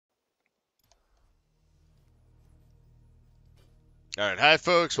Alright, hi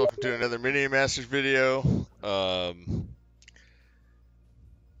folks, welcome to another Minion Masters video. I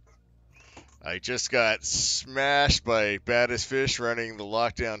just got smashed by baddest fish running the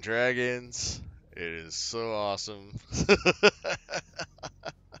lockdown dragons. It is so awesome.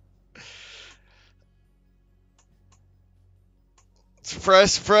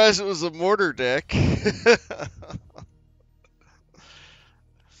 Surprise, surprise, it was a mortar deck.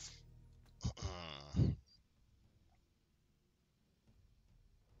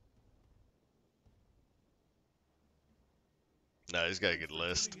 No, he's got a good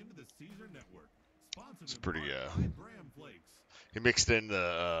list. It's pretty, he mixed in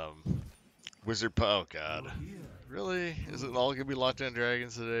the, wizard, oh god. Really? Is it all gonna be lockdown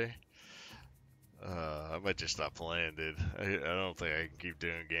dragons today? I might just stop playing, dude. I don't think I can keep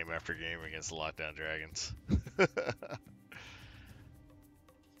doing game after game against the lockdown dragons.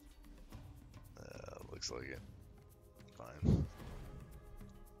 Looks like it. Fine.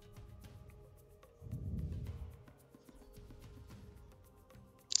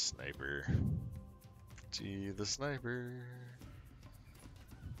 Sniper. Gee, the sniper.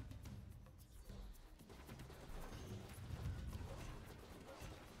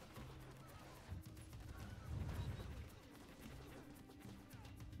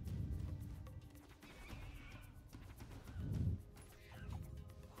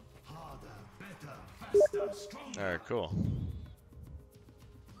 Alright, cool.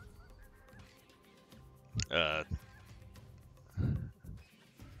 Let's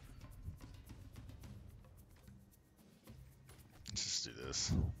just do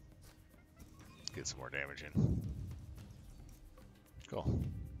this. Get some more damage in. Cool.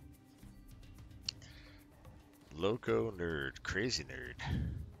 Loco nerd. Crazy nerd.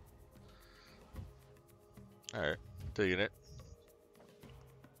 Alright, digging it.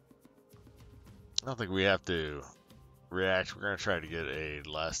 I don't think we have to react. We're going to try to get a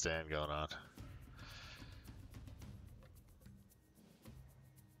last stand going on.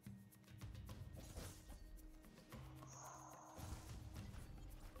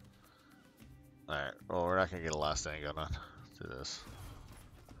 Alright, well, we're not going to get a last stand going on. Let's do this.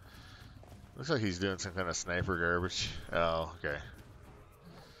 Looks like he's doing some kind of sniper garbage. Oh, okay.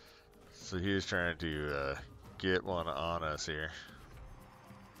 So he was trying to get one on us here.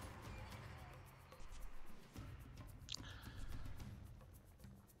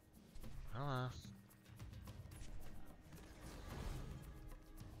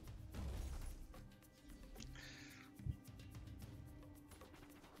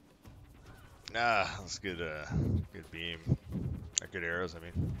 Ah, that's good. Good beam. Good arrows, I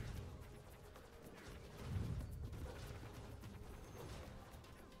mean.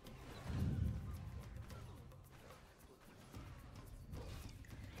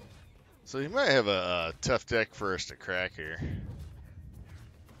 So he might have a tough deck for us to crack here.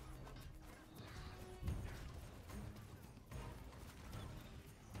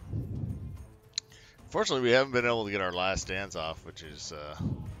 Fortunately, we haven't been able to get our last stands off, which is a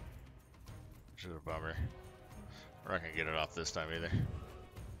bummer. We're not gonna get it off this time either.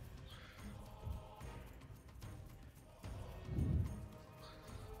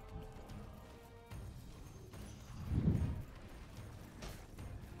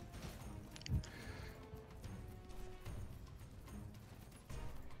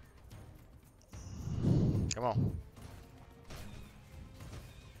 Come on.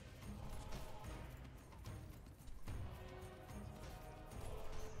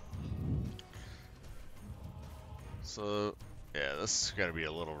 So, yeah, this is gonna be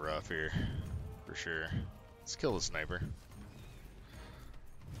a little rough here, for sure. Let's kill the sniper.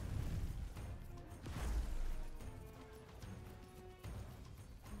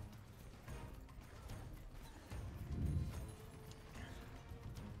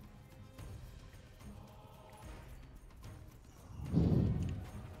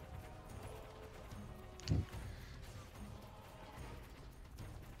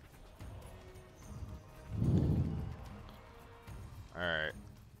 Alright.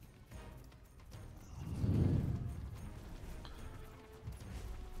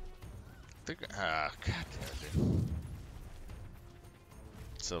 God damn it, dude.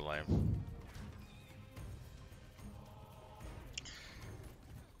 So lame.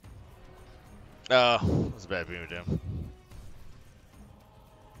 Oh, that was a bad beam of doom.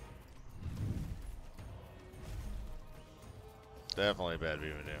 Definitely a bad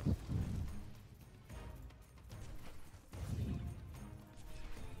beam of doom.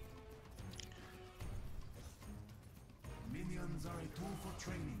 Minions are a tool for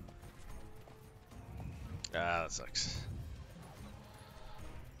training. Ah, that sucks.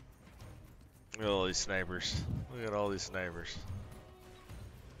 Look at all these snipers. Look at all these snipers.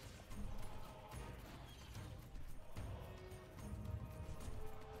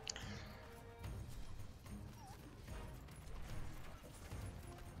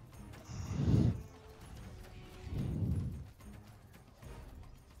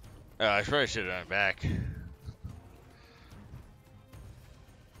 I probably should have done back.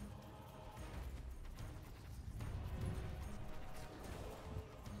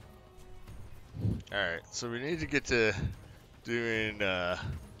 Alright, so we need to get to doing, get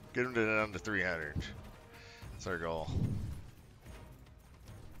them down to 300. That's our goal.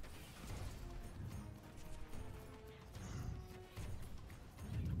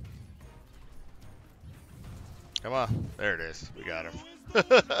 Come on. There it is. We got him.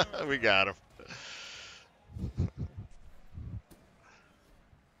 We got him.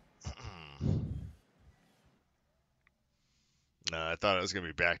 No, I thought it was going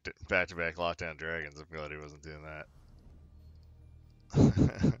to be back-to-back lockdown dragons. I'm glad he wasn't doing that. Alright,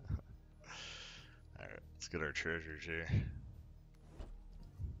 let's get our treasures here.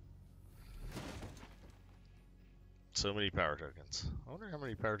 So many power tokens. I wonder how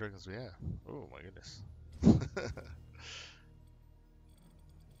many power tokens we have. Oh my goodness.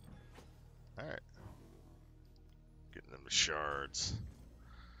 Alright. Getting them shards.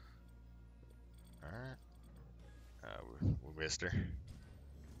 Alright. We missed her.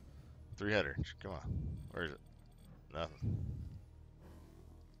 300. Come on. Where is it? Nothing.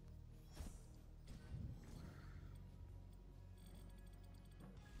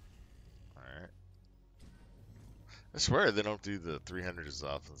 Alright. I swear they don't do the 300 as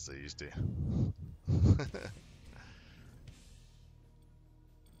often as they used to.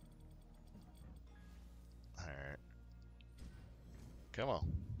 Alright. Come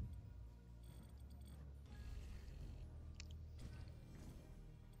on.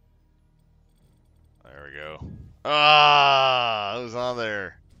 There we go. Ah, it was on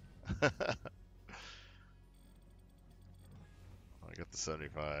there. I got the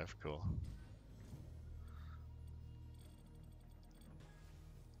 75. Cool.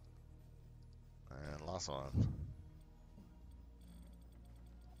 And lost one.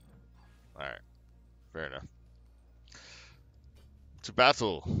 Alright. Fair enough. To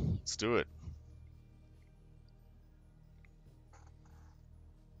battle. Let's do it.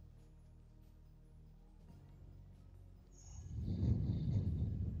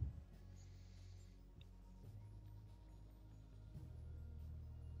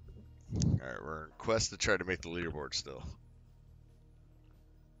 Alright, we're in quest to try to make the leaderboard still.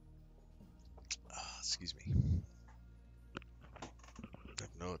 Excuse me. I have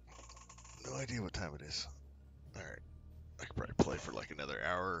no idea what time it is. Alright. I could probably play for like another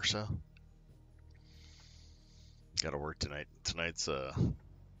hour or so. Gotta work tonight. Tonight's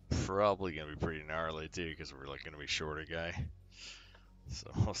probably gonna be pretty gnarly too, because we're like gonna be short a guy. So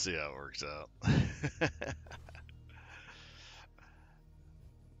we'll see how it works out.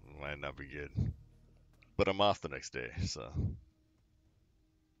 Might not be good. But I'm off the next day, so.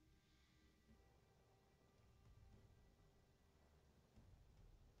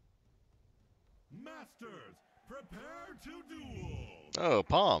 Masters, prepare to duel. Oh,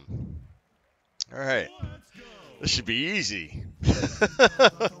 Palm. Alright. This should be easy. That's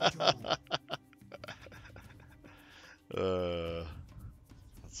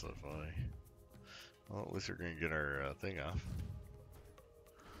so funny. Well, at least we're gonna get our thing off.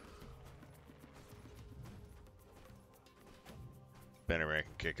 Bannerman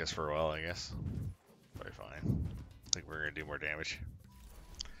can kick us for a while, I guess. Probably fine. I think we're gonna do more damage.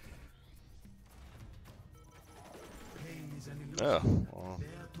 Oh, well,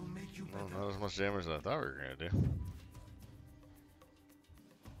 not as much damage as I thought we were gonna do.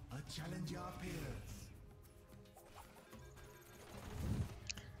 A challenger appears.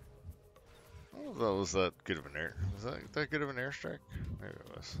 I don't know if that was that good of an air. Was that good of an airstrike? Maybe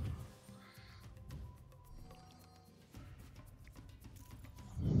it was.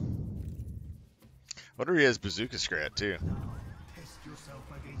 I wonder if he has bazooka scrat too.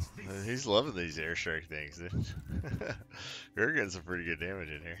 He's loving these airstrike things, dude. We're getting some pretty good damage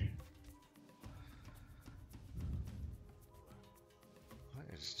in here. I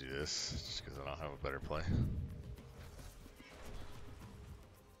can just do this, just because I don't have a better play.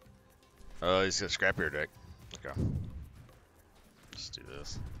 Oh, he's got a scrap air deck. Okay. Let's do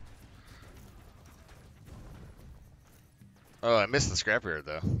this. Oh, I missed the scrap air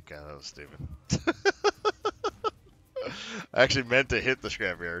though. God, that was stupid. I actually meant to hit the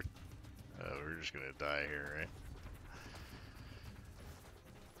scrapyard. We're just gonna die here, right?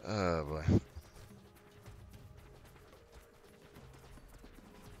 Oh boy.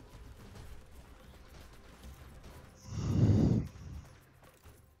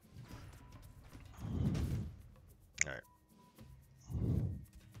 Alright.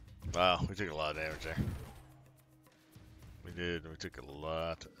 Wow, we took a lot of damage there. We did, we took a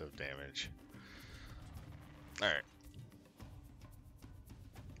lot of damage. Alright.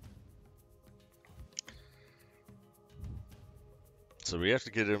 So we have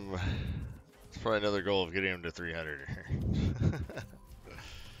to get him. It's probably another goal of getting him to 300 here.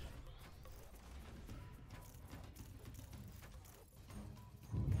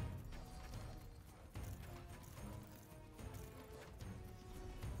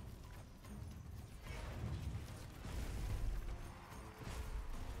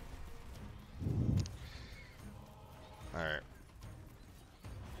 Alright.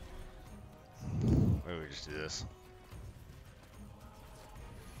 Maybe we just do this.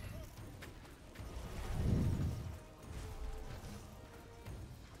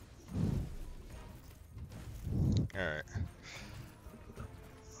 Alright.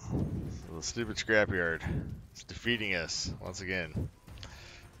 So the stupid scrapyard is defeating us once again.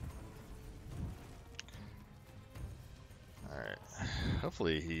 Alright.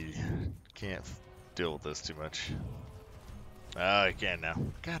 Hopefully he can't deal with this too much. Oh, he can now.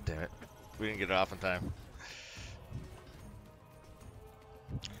 God damn it. We didn't get it off in time.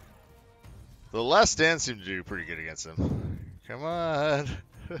 The last stand seemed to do pretty good against him. Come on.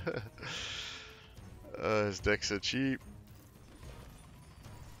 His deck's so cheap.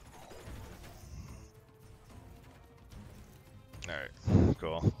 Alright,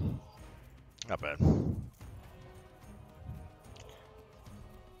 cool. Not bad.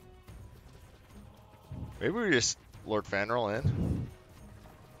 Maybe we just Lord Fanriel in.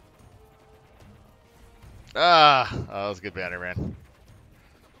 Ah! Oh, that was a good banner, man.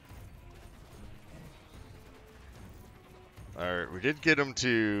 Alright, we did get him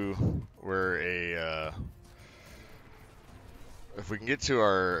to where a, if we can get to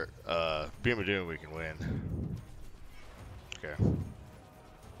our, Beam of Doom, we can win. Okay.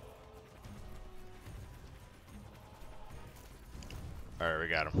 Alright, we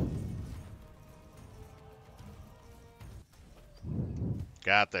got him.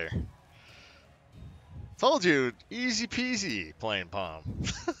 Got there. Told you, easy peasy playing Palm.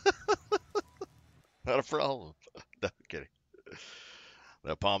 Not a problem. No, I'm kidding.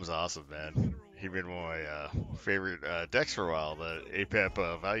 That Palm's awesome, man. He been one of my favorite decks for a while, the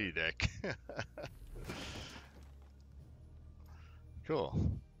APEP value deck.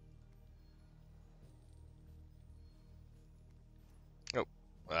 Cool. Oh,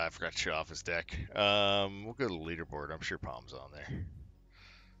 I forgot to show off his deck. We'll go to the leaderboard. I'm sure Palm's on there.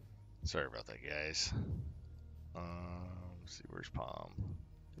 Sorry about that, guys. Let's see, where's Palm?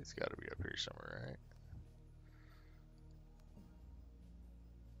 He's got to be up here somewhere, right?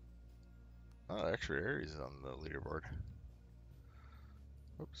 Oh, extra Aries is on the leaderboard.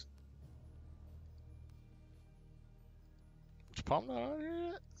 Oops. Is Palm not on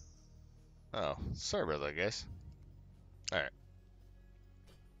here yet? Oh, sorry about that, guys. Alright.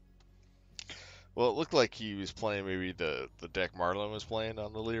 Well, it looked like he was playing maybe the deck Marlon was playing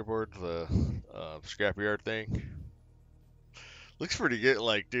on the leaderboard, the scrapyard thing. Looks pretty good.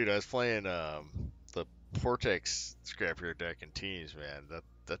 Like, dude, I was playing the Vortex scrapyard deck in teams, man.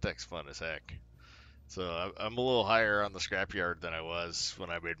 That deck's fun as heck. So I'm a little higher on the scrapyard than I was when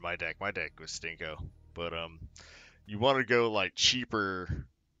I made my deck. My deck was Stinko, but you want to go like cheaper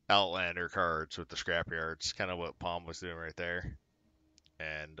Outlander cards with the scrapyards, kind of what Palm was doing right there.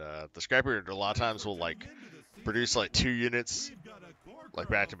 And the scrapyard a lot of times will like produce like 2 units, like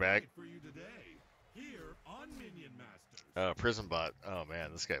back to back. Prison Bot. Oh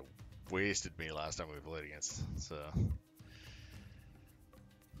man, this guy wasted me last time we played against. So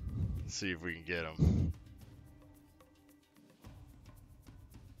let's see if we can get him.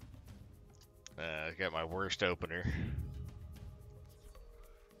 I got my worst opener.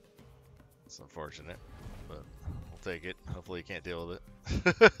 It's unfortunate, but we'll take it. Hopefully he can't deal with it.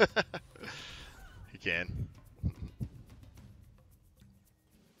 He can.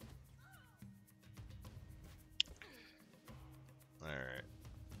 Alright.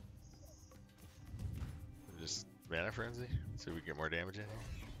 Just Mana Frenzy? See if we can get more damage in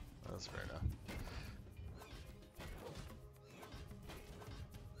here. Oh, that's fair enough.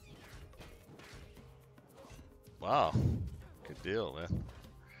 Wow. Good deal, man.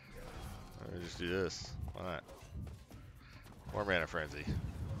 Let me just do this. Why not? More Mana Frenzy.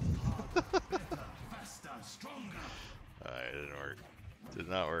 Alright, it didn't work. Did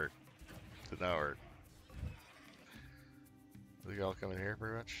not work. Did not work. Are they all coming here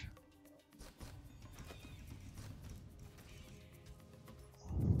pretty much?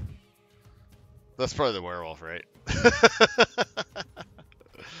 That's probably the werewolf, right?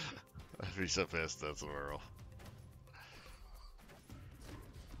 I'd be so pissed that's the werewolf.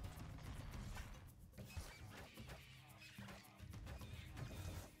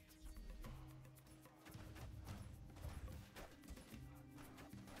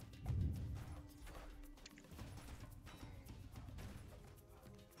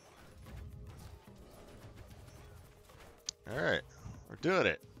 Alright. We're doing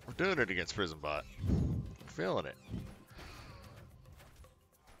it. We're doing it against Prison Bot. We're feeling it.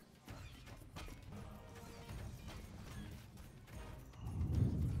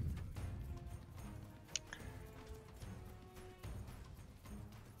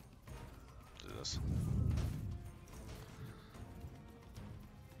 Do this.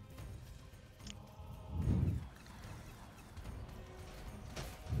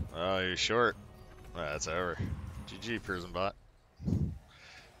 Oh, you're short. That's over. GG, Prison Bot.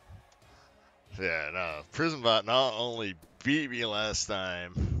 Yeah, no. Prison Bot not only beat me last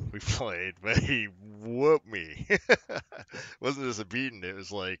time we played, but he whooped me. Wasn't just a beating, it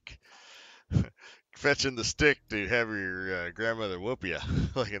was like fetching the stick to have your grandmother whoop you,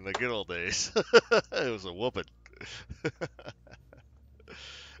 like in the good old days. It was a whooping.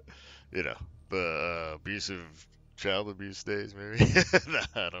 You know, the abusive child abuse days, maybe? No,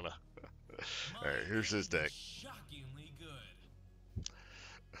 I don't know. Alright, here's his deck. Shockingly good.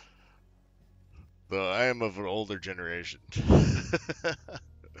 Though I am of an older generation.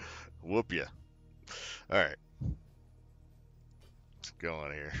 Whoop ya. Alright. Let's go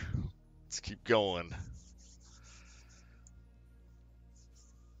on here. Let's keep going.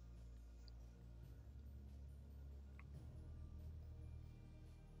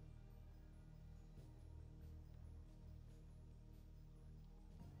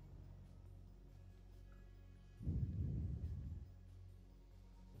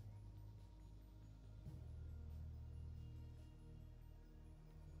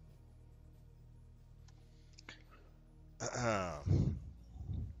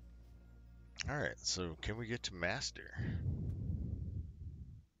 Alright, so can we get to Master?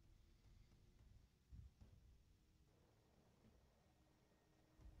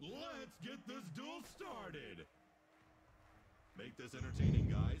 Let's get this duel started. Make this entertaining,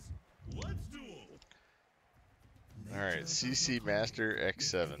 guys. Let's duel. Alright, CC Master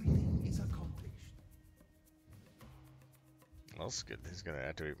X7. Is accomplished. Well, that's good. He's going to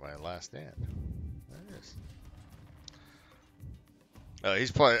activate my last stand. There it is. Oh,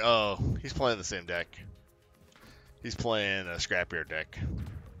 he's playing the same deck. He's playing a Scrapyard deck.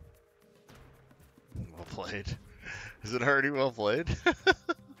 Well played. Is it already well played?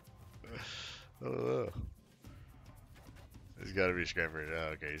 Oh, he's got to be Scrapyard.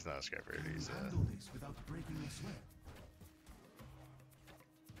 Oh, okay, he's not a Scrapyard. He's Handle this without breaking a sweat.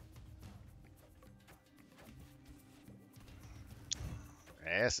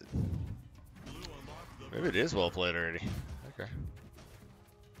 Acid. Blue unlocked the Maybe it is well played already. Okay.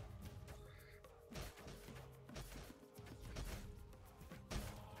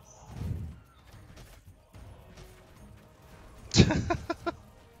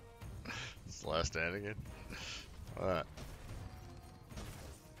 It's the last stand again. Alright.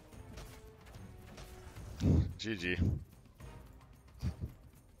 GG.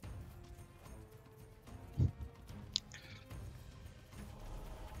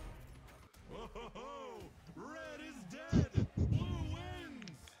 Whoa, red is dead. Blue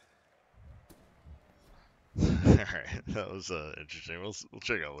wins. Alright, that was interesting. We'll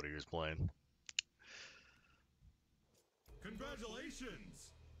check out what he was playing.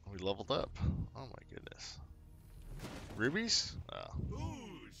 Congratulations. We leveled up. Oh my goodness. Rubies? Oh.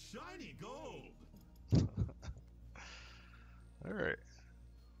 Ooh, shiny gold. Alright.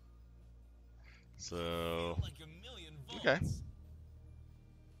 So, Like a million volts. okay.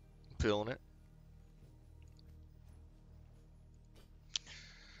 Feeling it.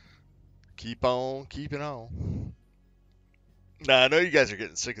 Keep on keeping on. Now, I know you guys are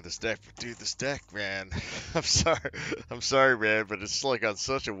getting sick of this deck, but dude, this deck, man. I'm sorry, man, but it's like on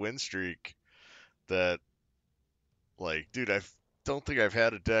such a win streak that, like, dude, I don't think I've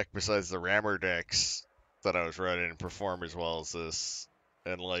had a deck besides the Rammer decks that I was running perform as well as this.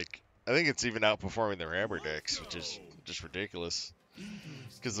 And, like, I think it's even outperforming the Rammer decks, which is just ridiculous.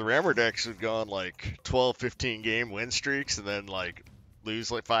 Because the Rammer decks would go on, like, 12, 15 game win streaks and then, like,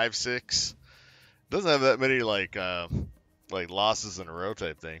 lose, like, 5, 6. Doesn't have that many, like losses in a row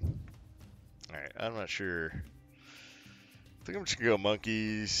type thing. Alright, I'm not sure. I think I'm just gonna go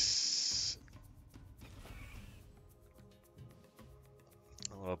monkeys.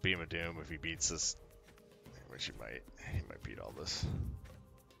 I'll Beam of Doom if he beats this. Which he might beat all this.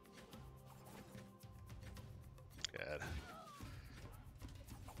 God.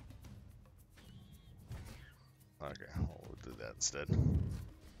 Okay, we'll do that instead.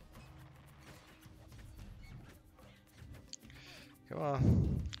 Come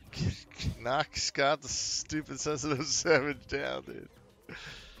on. Knock Scott the stupid sensitive savage down, dude.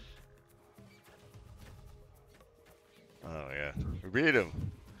 Oh yeah. We beat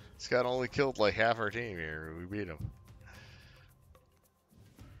him. Scott only killed like half our team here. We beat him.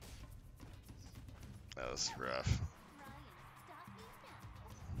 That was rough.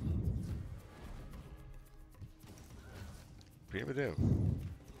 Beam of Doom.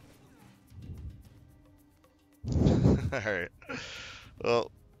 Alright.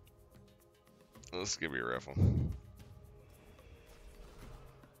 Well, this is gonna be a rough one.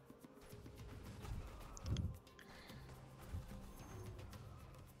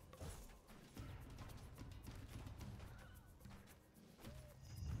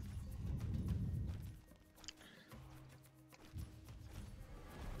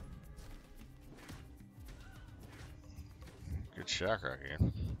 Good Shars'Rakk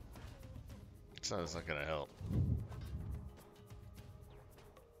again. So it's not gonna help.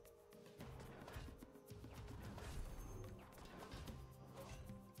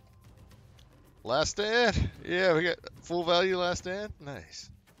 Last stand? Yeah, we got full value last stand.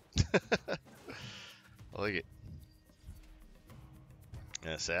 Nice. I like it.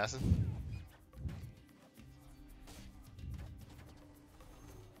 An assassin?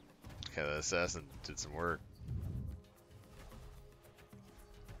 Okay, the assassin did some work.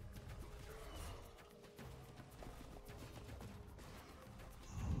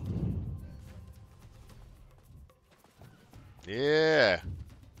 Yeah,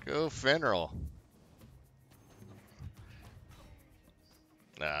 go Fanriel.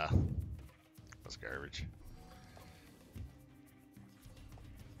 Nah, that's garbage.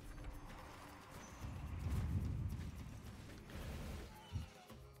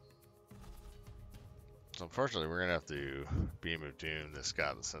 So unfortunately, we're gonna have to Beam of Doom this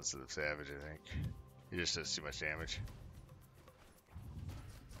Scotland Sensitive Savage, I think. He just does too much damage.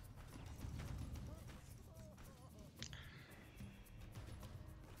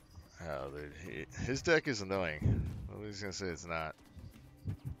 Oh, dude, his deck is annoying. Well, he's gonna say it's not.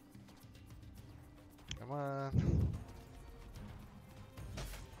 Come on.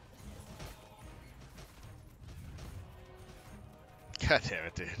 God damn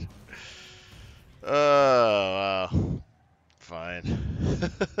it, dude. Oh, wow. Fine.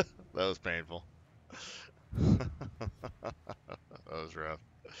 That was painful. That was rough.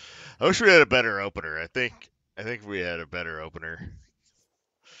 I wish we had a better opener. I think if we had a better opener,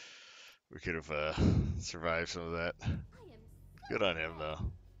 we could have survived some of that. Good on him, though.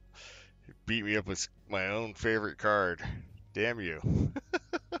 He beat me up with my own favorite card. Damn you.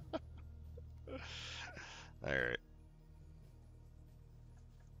 Alright.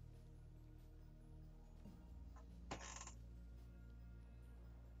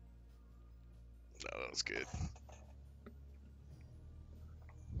 No, that was good.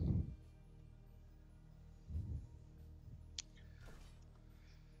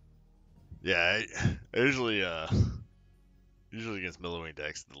 Yeah, I usually against Millowing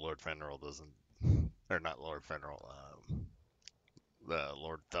decks, the Lord-Sentinel doesn't, or not Lord-Sentinel, the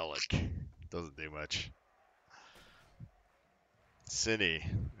Lord Thelec doesn't do much. Cine.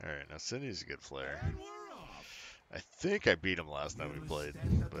 Alright, now Cine's a good player. I think I beat him last time we played,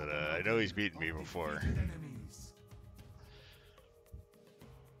 but I know he's beaten me before.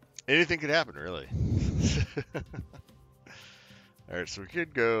 Anything could happen, really. Alright, so we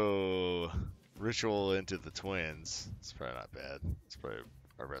could go Ritual into the Twins. It's probably not bad. It's probably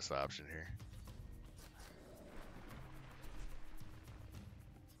our best option here.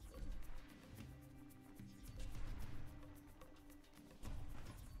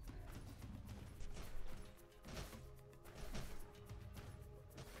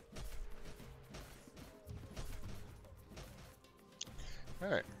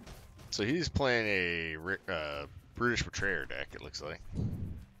 Alright, so he's playing a Brutish Betrayer deck, it looks like.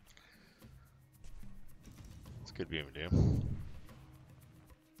 It's good Beam of Doom.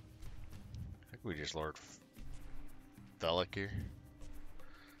 I think we just Lord Thelec here.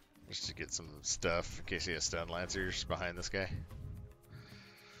 Just to get some stuff in case he has Stun Lancers behind this guy.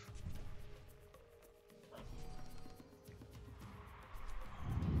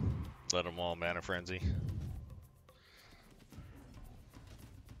 Let them all Mana Frenzy.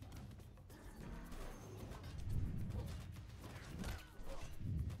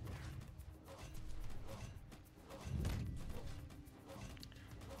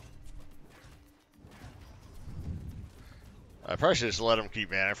 I probably should just let him keep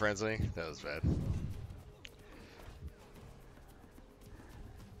Mana Frenzy. That was bad.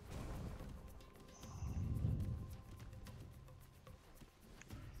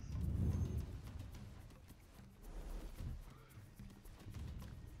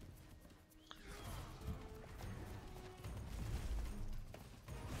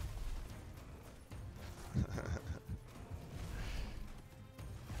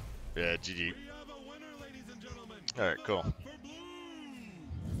 Yeah, GG. Alright, cool.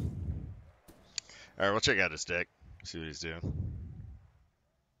 Alright, we'll check out his deck. See what he's doing.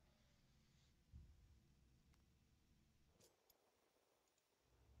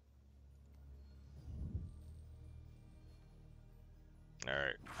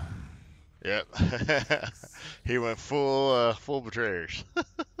 Alright. Yep. He went full betrayers.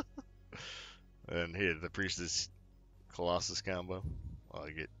 And he had the Priestess Colossus combo.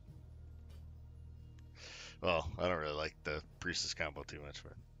 Well, I don't really like the Priestess combo too much,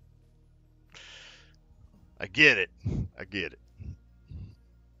 but I get it. I get it.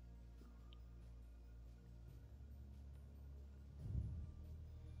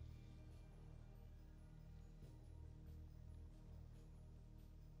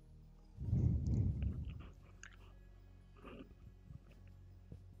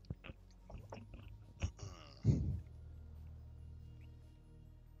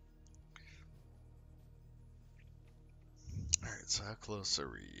 Alright, so how close are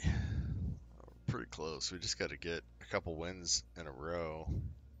we? Pretty close. We just got to get a couple wins in a row,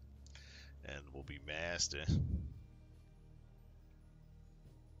 and we'll be master.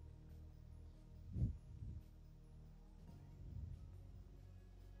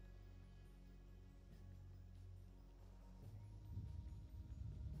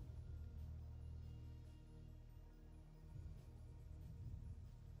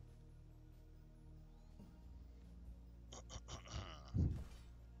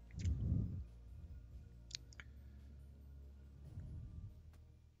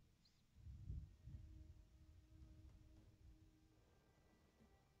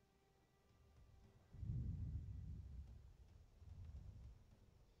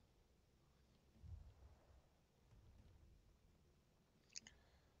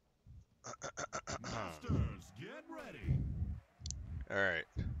 Masters, get ready. Alright.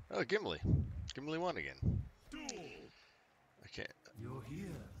 Oh, Gimli. Gimli won again. Duel. I can't You're here.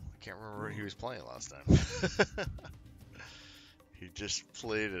 I can't remember what he was playing last time. He just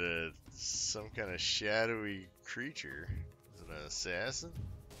played some kind of shadowy creature. Is it an assassin?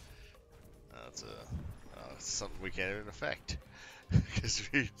 It's something we can't even affect. Because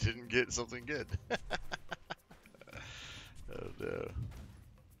we didn't get something good. Oh no.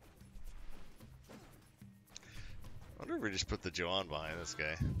 I wonder if we just put the Jahun behind this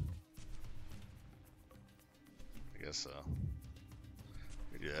guy. I guess so.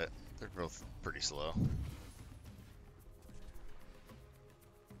 We do that. They're both pretty slow.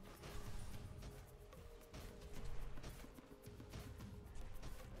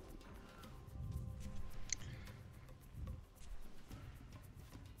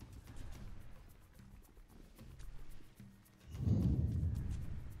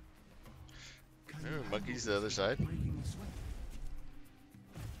 Ooh, monkey's the other side.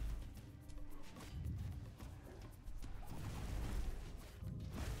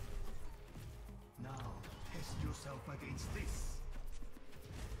 Now, test yourself against this.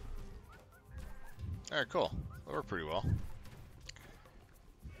 Alright, cool. That worked pretty well.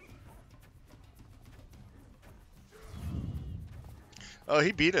 Oh,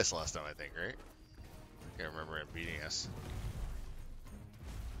 he beat us last time, I think, right? I can't remember him beating us.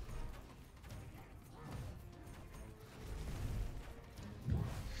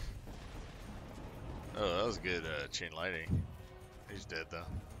 Oh, that was good chain lighting. He's dead, though.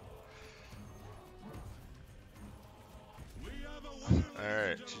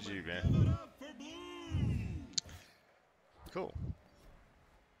 Alright, GG, man. Cool.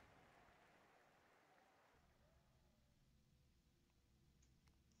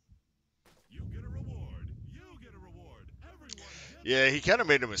 You get a reward. You get a reward. Everyone gets Yeah, he kind of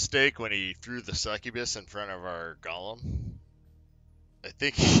made a mistake when he threw the succubus in front of our golem. I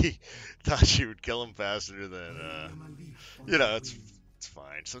think he thought she would kill him faster than, you know, it's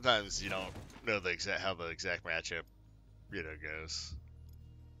fine. Sometimes you don't know how the exact matchup, goes.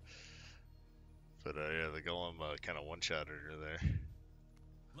 But yeah, the golem kind of one-shotted her there.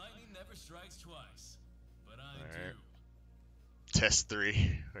 Lightning never strikes twice, but I Alright. do. Test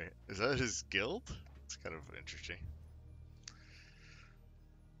 3. Wait, is that his guild? It's kind of interesting.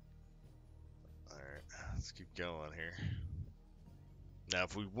 Alright, let's keep going here. Now,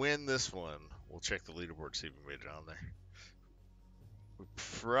 if we win this one, we'll check the leaderboard, see if we made it on there. We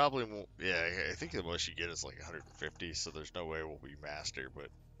probably won't. Yeah, I think the most you get is like 150, so there's no way we'll be master, but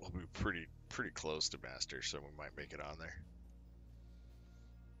we'll be pretty close to master, so we might make it on there.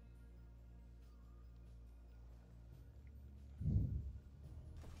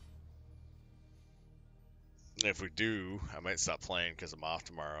 And if we do, I might stop playing because I'm off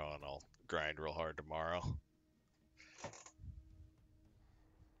tomorrow, and I'll grind real hard tomorrow.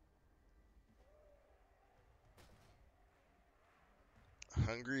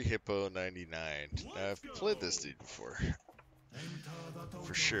 Hungry Hippo 99. Now, I've played this dude before.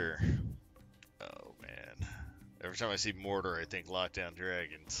 For sure. Oh, man. Every time I see Mortar, I think Lockdown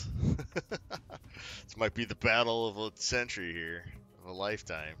Dragons. This might be the battle of a century here. Of a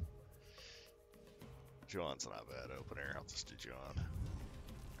lifetime. Jahun's not bad. Open air. I'll just do Jahun.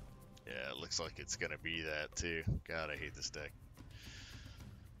 Yeah, it looks like it's going to be that, too. God, I hate this deck.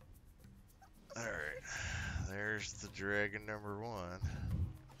 Alright. There's the dragon number 1.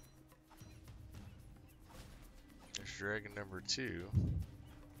 There's dragon number 2.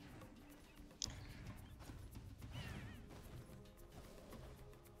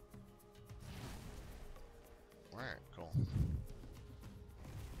 Alright, cool.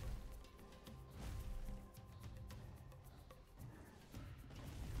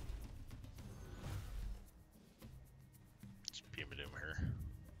 Just beam it in her.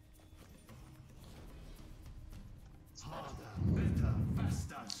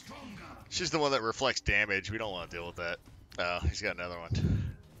 She's the one that reflects damage. We don't want to deal with that. Oh, he's got another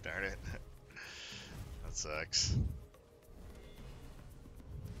one. Darn it. That sucks.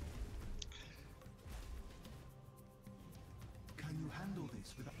 Can you handle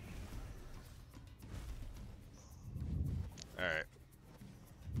this without... Alright.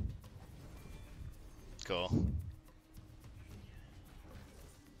 Cool.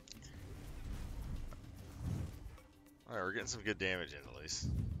 Alright, we're getting some good damage in at least.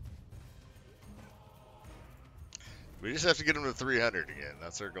 We just have to get him to 300 again.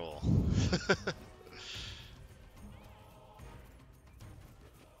 That's our goal.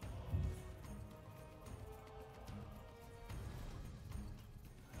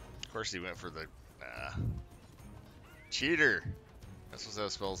 Of course he went for the... Nah. Cheater! That's supposed to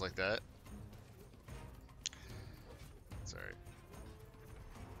have spells like that. It's alright.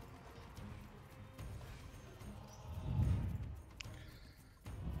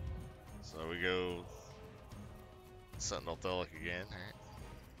 So we go... Sentinel Thelec again. Alright.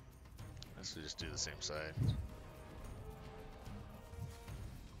 I guess we just do the same side.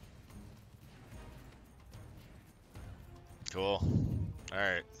 Cool.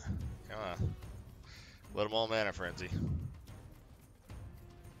 Alright. Come on. Let them all mana frenzy.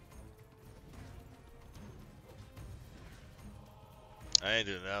 I ain't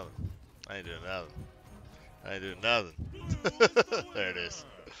doing nothing. I ain't doing nothing. I ain't doing nothing. There it is.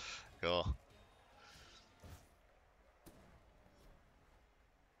 Cool.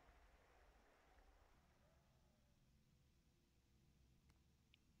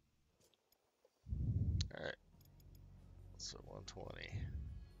 Alright. So 120.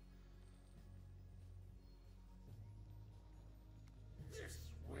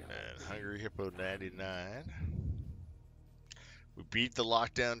 And Hungry Hippo 99. We beat the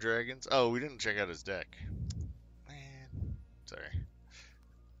Lockdown Dragons. Oh, we didn't check out his deck. Man. Sorry.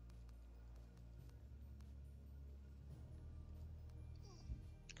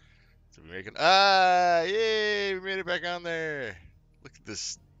 So we make an... Ah! Yay! We made it back on there! Look at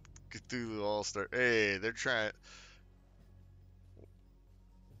this Cthulhu All-Star. Hey, they're trying...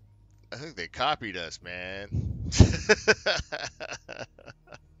 I think they copied us, man.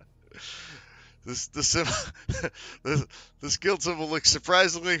 This guild symbol looks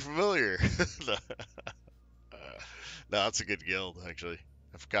surprisingly familiar. No, it's a good guild, actually.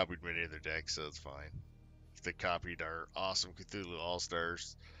 I've copied many of their decks, so it's fine. They copied our awesome Cthulhu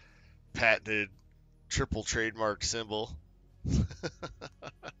All-Stars patented triple trademark symbol.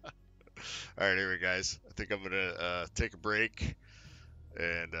 Alright, anyway, guys. I think I'm going to take a break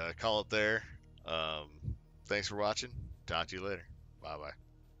and call it there. Thanks for watching. Talk to you later. Bye-bye.